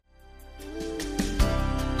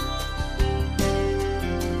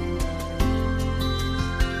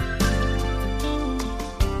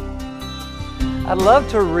I'd love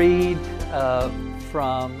to read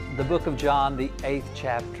from the book of John, the 8th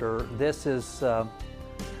chapter. This is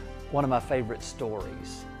one of my favorite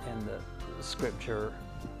stories in the scripture.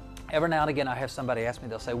 Every now and again I have somebody ask me,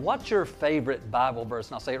 they'll say, what's your favorite Bible verse?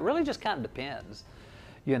 And I'll say, it really just kind of depends.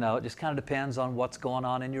 You know, it just kind of depends on what's going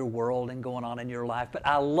on in your world and going on in your life. But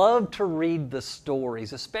I love to read the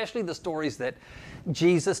stories, especially the stories that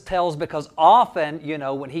Jesus tells, because often, you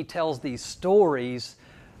know, when He tells these stories,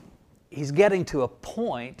 He's getting to a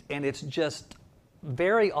point, and it's just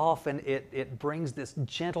very often it brings this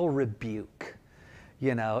gentle rebuke,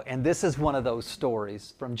 you know, and this is one of those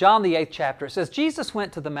stories. From John the 8th chapter, it says, Jesus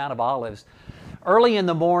went to the Mount of Olives. Early in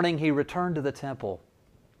the morning, He returned to the temple,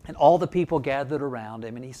 and all the people gathered around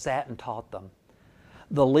Him, and He sat and taught them.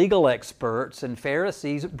 The legal experts and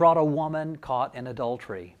Pharisees brought a woman caught in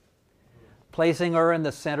adultery. Placing her in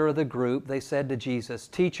the center of the group, they said to Jesus,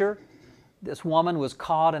 "Teacher, this woman was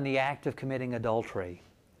caught in the act of committing adultery.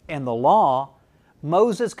 In the law,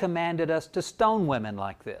 Moses commanded us to stone women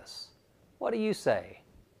like this. What do you say?"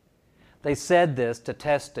 They said this to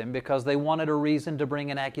test Him because they wanted a reason to bring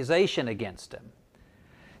an accusation against Him.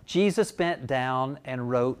 Jesus bent down and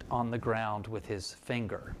wrote on the ground with His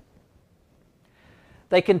finger.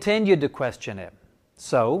 They continued to question Him.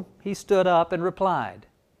 So He stood up and replied,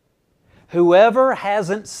 "Whoever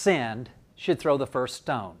hasn't sinned should throw the first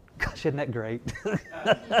stone." Gosh, isn't that great?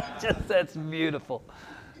 That's beautiful.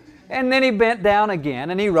 And then He bent down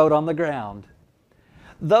again and He wrote on the ground.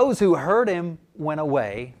 Those who heard Him went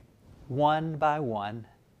away, one by one,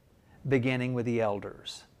 beginning with the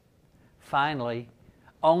elders. Finally,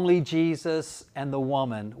 only Jesus and the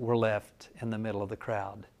woman were left in the middle of the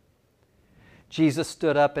crowd. Jesus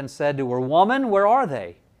stood up and said to her, "Woman, where are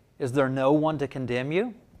they? Is there no one to condemn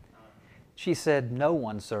you?" She said, "No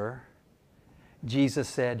one, sir." Jesus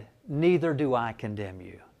said, "Neither do I condemn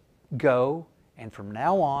you. Go, and from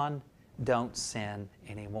now on, don't sin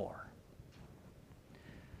anymore."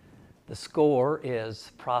 The score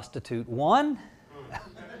is prostitute 1,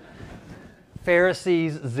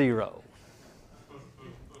 Pharisees 0.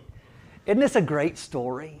 Isn't this a great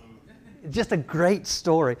story? Just a great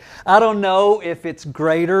story. I don't know if it's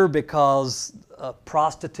greater because a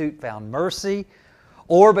prostitute found mercy,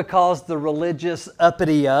 or because the religious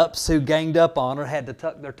uppity-ups who ganged up on her had to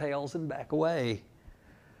tuck their tails and back away.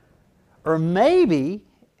 Or maybe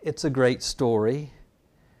it's a great story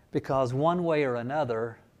because one way or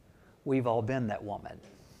another, we've all been that woman.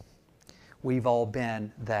 We've all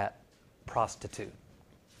been that prostitute.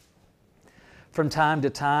 From time to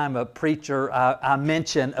time, I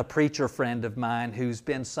mention a preacher friend of mine who's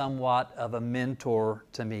been somewhat of a mentor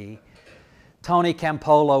to me. Tony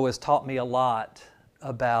Campolo has taught me a lot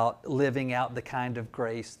about living out the kind of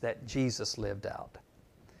grace that Jesus lived out.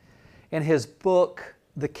 In his book,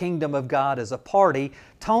 The Kingdom of God is a Party,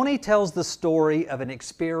 Tony tells the story of an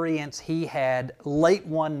experience he had late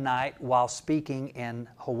one night while speaking in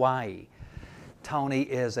Hawaii. Tony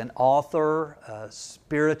is an author, a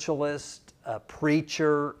spiritualist, a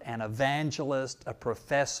preacher, an evangelist, a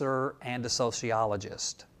professor, and a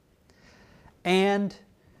sociologist. And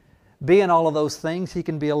being all of those things, he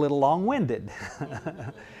can be a little long-winded.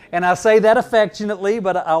 And I say that affectionately,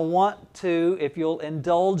 but I want to, if you'll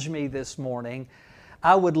indulge me this morning,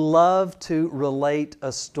 I would love to relate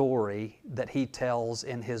a story that he tells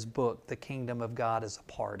in his book, The Kingdom of God is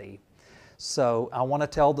a Party. So I want to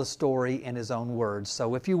tell the story in his own words.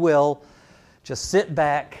 So if you will, just sit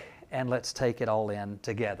back and let's take it all in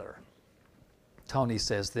together. Tony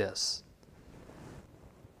says this.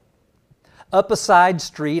 Up a side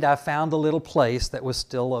street, I found a little place that was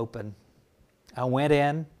still open. I went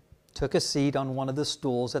in, took a seat on one of the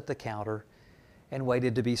stools at the counter, and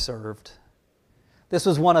waited to be served. This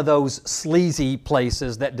was one of those sleazy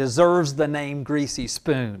places that deserves the name Greasy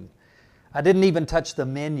Spoon. I didn't even touch the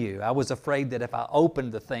menu. I was afraid that if I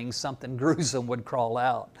opened the thing, something gruesome would crawl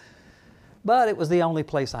out. But it was the only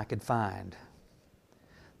place I could find.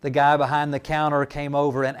 The guy behind the counter came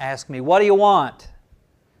over and asked me, "What do you want?"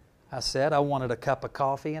 I said I wanted a cup of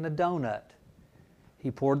coffee and a donut. He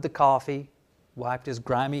poured the coffee, wiped his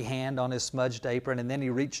grimy hand on his smudged apron, and then he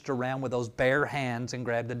reached around with those bare hands and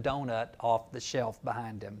grabbed the donut off the shelf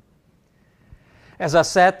behind him. As I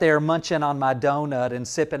sat there munching on my donut and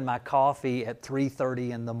sipping my coffee at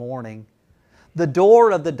 3:30 in the morning, the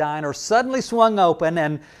door of the diner suddenly swung open,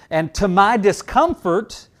 and to my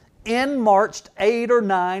discomfort, in marched 8 or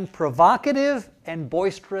 9 provocative and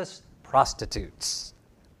boisterous prostitutes.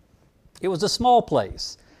 It was a small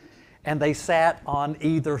place, and they sat on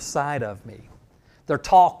either side of me. Their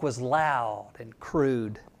talk was loud and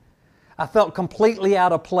crude. I felt completely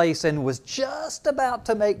out of place and was just about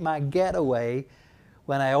to make my getaway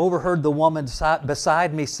when I overheard the woman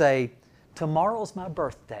beside me say, "Tomorrow's my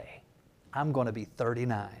birthday. I'm going to be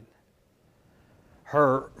 39.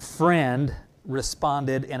 Her friend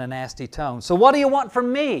responded in a nasty tone, "So what do you want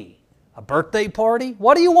from me? A birthday party?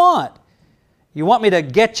 What do you want? You want me to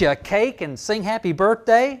get you a cake and sing happy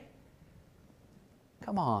birthday?"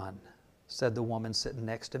 "Come on," said the woman sitting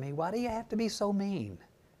next to me. "Why do you have to be so mean?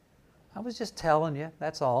 I was just telling you,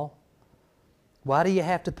 that's all. Why do you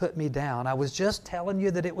have to put me down? I was just telling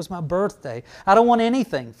you that it was my birthday. I don't want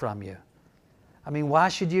anything from you. I mean, why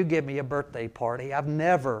should you give me a birthday party? I've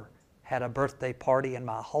never had a birthday party in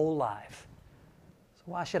my whole life. So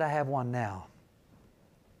why should I have one now?"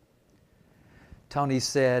 Tony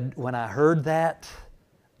said, "When I heard that,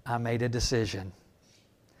 I made a decision.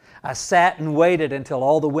 I sat and waited until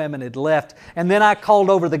all the women had left, and then I called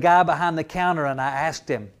over the guy behind the counter and I asked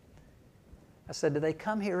him. I said, 'Do they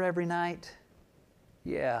come here every night?'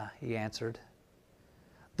 'Yeah,' he answered.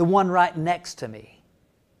 'The one right next to me,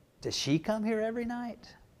 does she come here every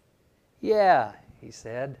night?' 'Yeah,' he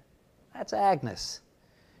said. 'That's Agnes.'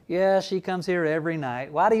 'Yeah, she comes here every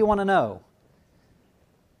night. Why do you want to know?'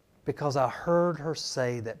 'Because I heard her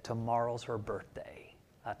say that tomorrow's her birthday,'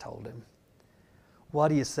 I told him. 'What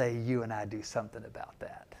do you say you and I do something about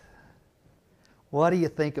that? What do you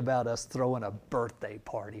think about us throwing a birthday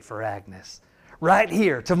party for Agnes right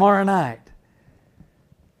here tomorrow night?'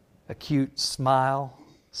 A cute smile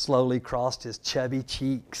slowly crossed his chubby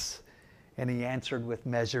cheeks, and he answered with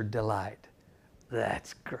measured delight,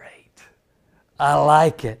 'That's great. I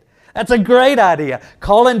like it. That's a great idea.'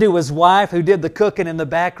 Calling to his wife, who did the cooking in the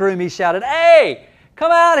back room, he shouted, 'Hey,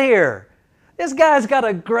 come out here. This guy's got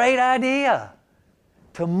a great idea.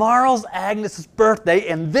 Tomorrow's Agnes' birthday,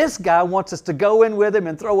 and this guy wants us to go in with him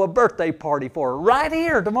and throw a birthday party for her right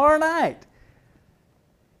here tomorrow night.'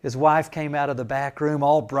 His wife came out of the back room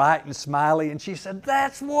all bright and smiley, and she said,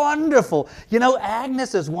 'That's wonderful. You know,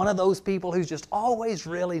 Agnes is one of those people who's just always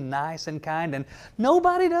really nice and kind, and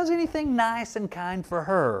nobody does anything nice and kind for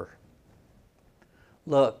her.'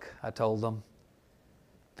 'Look,' I told them,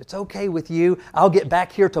 'if it's okay with you, I'll get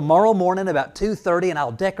back here tomorrow morning about 2:30 and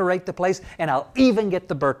I'll decorate the place and I'll even get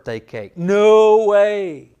the birthday cake.' 'No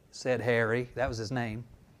way,' said Harry. That was his name.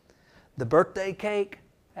 'The birthday cake?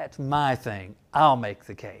 That's my thing. I'll make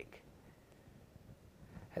the cake.'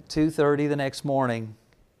 At 2:30 the next morning,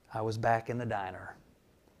 I was back in the diner.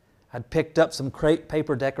 I'd picked up some crepe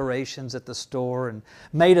paper decorations at the store and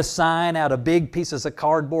made a sign out of big pieces of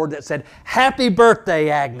cardboard that said, 'Happy birthday,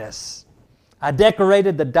 Agnes.' I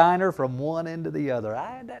decorated the diner from one end to the other.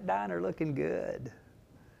 I had that diner looking good.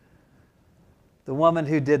 The woman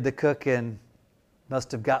who did the cooking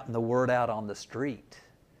must have gotten the word out on the street,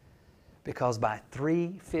 because by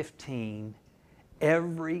 3:15,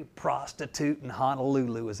 every prostitute in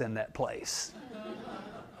Honolulu was in that place.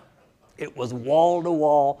 It was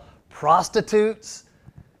wall-to-wall prostitutes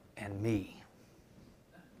and me.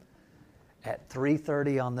 At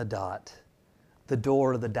 3:30 on the dot, the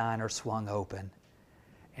door of the diner swung open,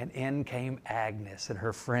 and in came Agnes and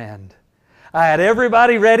her friend. I had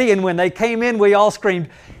everybody ready, and when they came in, we all screamed,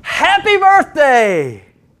 'Happy birthday!'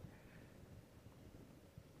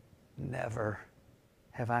 Never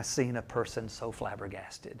have I seen a person so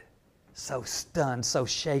flabbergasted, so stunned, so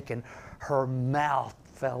shaken. Her mouth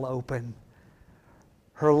fell open.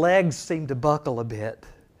 Her legs seemed to buckle a bit.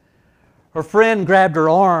 Her friend grabbed her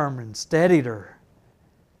arm and steadied her.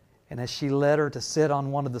 And as she led her to sit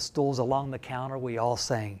on one of the stools along the counter, we all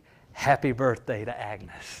sang, 'Happy birthday to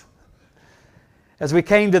Agnes.' As we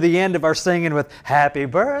came to the end of our singing with, 'Happy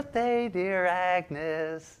birthday, dear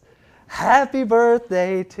Agnes. Happy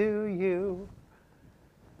birthday to you,'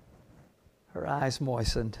 her eyes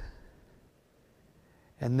moistened.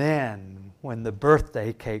 And then, when the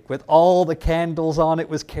birthday cake with all the candles on it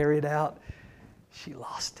was carried out, she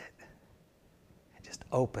lost it and just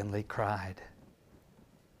openly cried.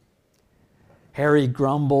 Harry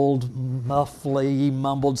grumbled, muffly, he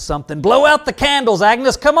mumbled something. 'Blow out the candles,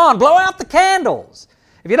 Agnes, come on, blow out the candles.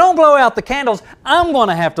 If you don't blow out the candles, I'm going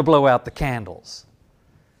to have to blow out the candles.'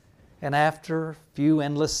 And after a few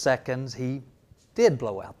endless seconds, he did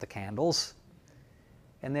blow out the candles.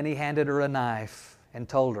 And then he handed her a knife and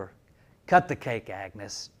told her, 'Cut the cake,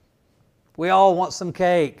 Agnes. We all want some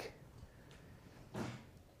cake.'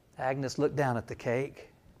 Agnes looked down at the cake,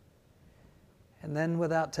 and then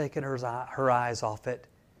without taking her eyes off it,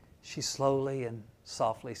 she slowly and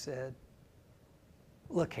softly said,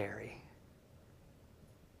 'Look, Harry,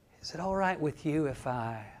 is it all right with you if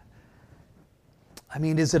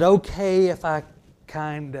is it okay if I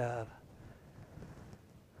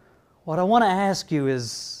what I want to ask you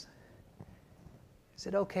is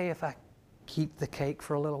it okay if I keep the cake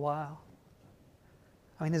for a little while?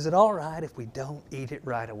 I mean, is it all right if we don't eat it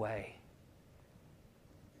right away?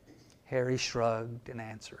 Harry shrugged and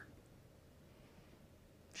answered,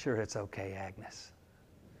 sure, it's okay, Agnes.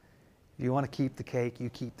 If you want to keep the cake, you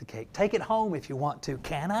keep the cake. Take it home if you want to.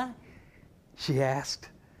 Can I? She asked.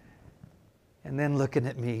 And then looking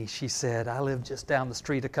at me, she said, I live just down the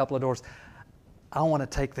street a couple of doors. I want to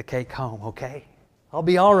take the cake home, okay? I'll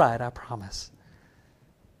be all right, I promise.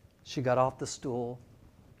 She got off the stool,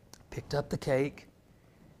 picked up the cake,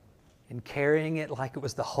 and carrying it like it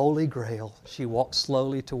was the Holy Grail, she walked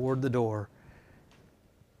slowly toward the door.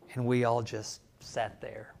 And we all just sat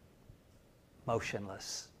there,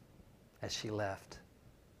 motionless, as she left.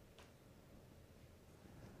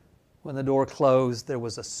 When the door closed, there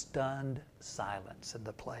was a stunned silence in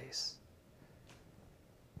the place.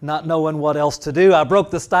 Not knowing what else to do, I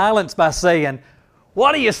broke the silence by saying,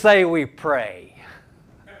 what do you say we pray?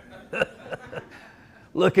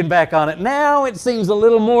 Looking back on it now, it seems a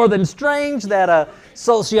little more than strange that a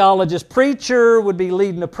sociologist preacher would be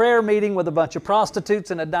leading a prayer meeting with a bunch of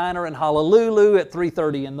prostitutes in a diner in Honolulu at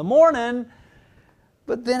 3:30 in the morning.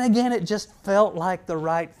 But then again, it just felt like the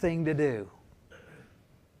right thing to do.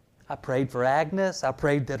 I prayed for Agnes. I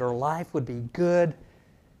prayed that her life would be good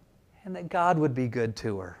and that God would be good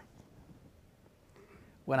to her.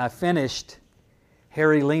 When I finished,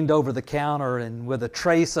 Harry leaned over the counter and with a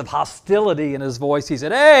trace of hostility in his voice, he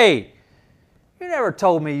said, hey, you never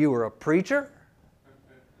told me you were a preacher.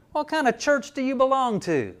 What kind of church do you belong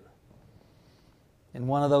to? In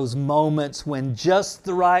one of those moments when just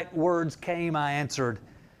the right words came, I answered,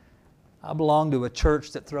 I belong to a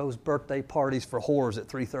church that throws birthday parties for whores at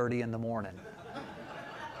 3:30 in the morning.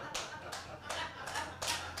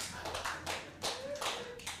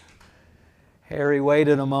 Harry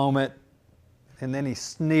waited a moment, and then he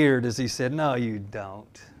sneered as he said, no, you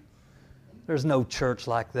don't. There's no church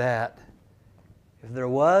like that. If there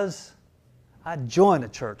was, I'd join a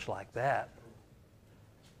church like that.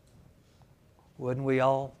 Wouldn't we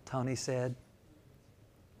all, Tony said?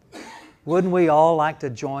 Wouldn't we all like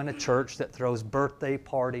to join a church that throws birthday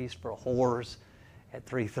parties for whores at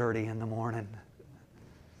 3:30 in the morning?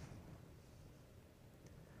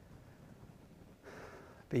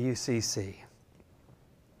 BUCC.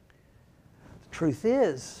 The truth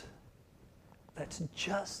is, that's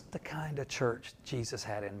just the kind of church Jesus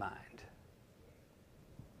had in mind.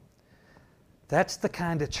 That's the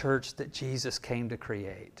kind of church that Jesus came to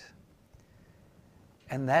create.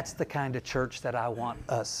 And that's the kind of church that I want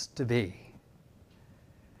us to be.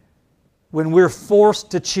 When we're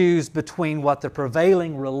forced to choose between what the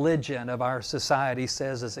prevailing religion of our society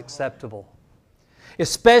says is acceptable,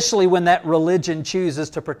 especially when that religion chooses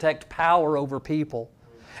to protect power over people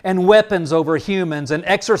and weapons over humans and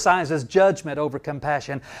exercises judgment over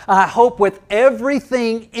compassion, I hope with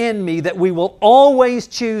everything in me that we will always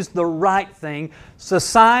choose the right thing.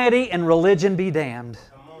 Society and religion be damned.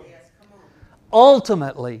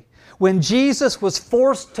 Ultimately, when Jesus was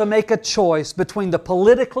forced to make a choice between the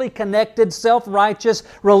politically connected, self-righteous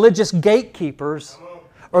religious gatekeepers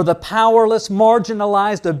or the powerless,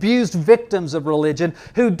 marginalized, abused victims of religion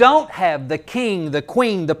who don't have the king, the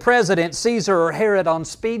queen, the president, Caesar, or Herod on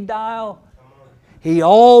speed dial, He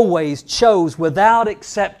always chose, without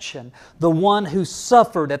exception, the one who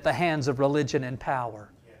suffered at the hands of religion and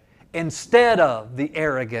power instead of the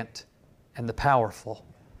arrogant and the powerful.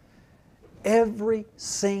 Every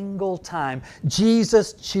single time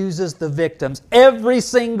Jesus chooses the victims, every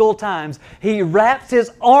single time He wraps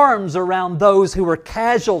His arms around those who were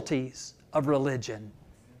casualties of religion.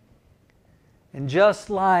 And just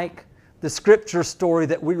like the Scripture story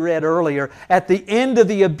that we read earlier, at the end of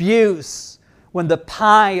the abuse, when the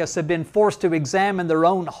pious have been forced to examine their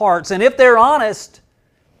own hearts, and if they're honest,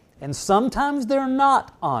 and sometimes they're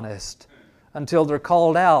not honest until they're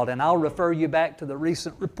called out, and I'll refer you back to the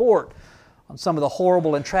recent report on some of the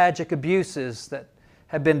horrible and tragic abuses that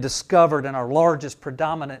have been discovered in our largest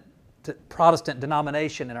predominant Protestant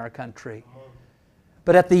denomination in our country.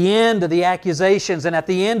 But at the end of the accusations and at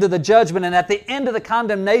the end of the judgment and at the end of the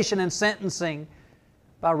condemnation and sentencing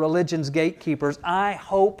by religion's gatekeepers, I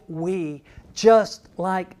hope we, just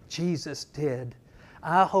like Jesus did,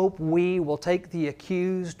 I hope we will take the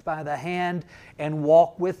accused by the hand and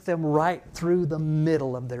walk with them right through the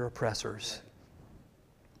middle of their oppressors.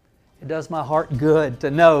 It does my heart good to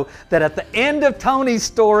know that at the end of Tony's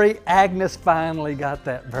story, Agnes finally got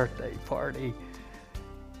that birthday party.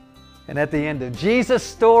 And at the end of Jesus'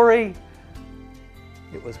 story,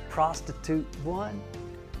 it was prostitute 1,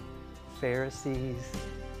 Pharisees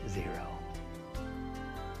 0.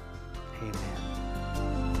 Amen.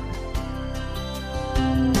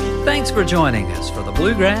 Thanks for joining us for the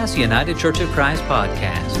Bluegrass United Church of Christ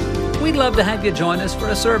podcast. We'd love to have you join us for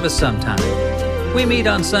a service sometime. We meet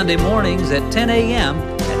on Sunday mornings at 10 a.m.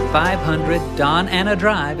 at 500 Don Anna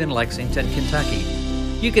Drive in Lexington, Kentucky.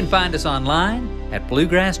 You can find us online at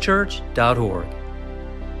bluegrasschurch.org.